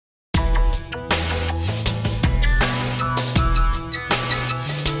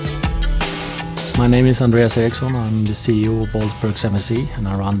My name is Andreas Erikson. I'm the CEO of Olsbergs MSE and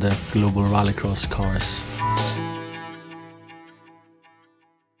I run the global Rallycross cars.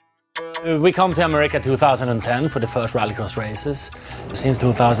 We come to America 2010 for the first Rallycross races. Since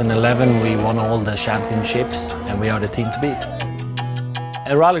 2011 we won all the championships and we are the team to beat.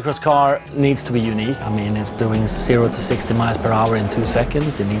 A Rallycross car needs to be unique. I mean, it's doing 0 to 60 miles per hour in 2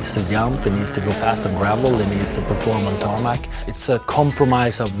 seconds. It needs to jump, it needs to go fast on gravel, it needs to perform on tarmac. It's a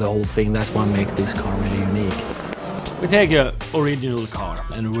compromise of the whole thing. That's what makes this car really unique. We take an original car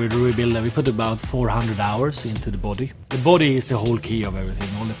and we rebuild it. We put about 400 hours into the body. The body is the whole key of everything.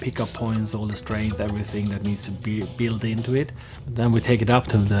 All the pickup points, all the strength, everything that needs to be built into it. Then we take it up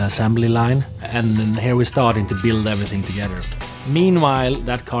to the assembly line and then here we're starting to build everything together. Meanwhile,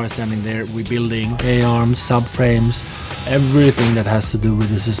 that car is standing there, we're building A-arms, subframes, everything that has to do with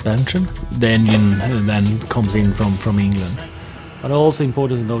the suspension. The engine then comes in from England. But also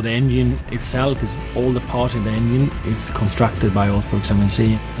important to know the engine itself, is all the parts in the engine is constructed by Olsbergs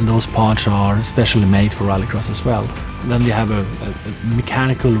MSE, and those parts are specially made for Rallycross as well. Then you have a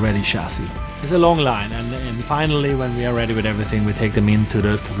mechanical ready chassis. It's a long line, and finally when we are ready with everything we take them into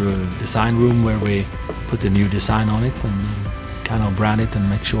the design room where we put the new design on it and kind of brand it and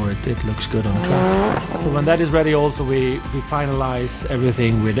make sure it looks good on the track. So when that is ready also we finalize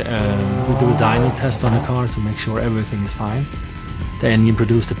everything with we do a dyno test on the car to make sure everything is fine. The engine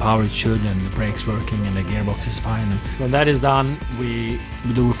produces the power it should and the brakes working and the gearbox is fine. And when that is done we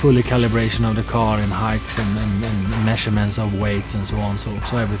do a fully calibration of the car in heights and measurements of weights and so on, so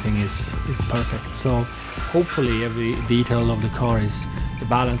everything is perfect. So hopefully every detail of the car the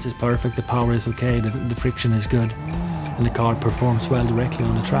balance is perfect, the power is okay, the friction is good and the car performs well directly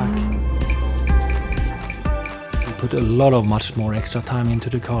on the track. We put a lot of much more extra time into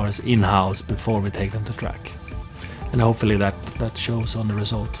the cars in-house before we take them to track. And hopefully that shows on the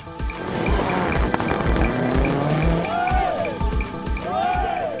result.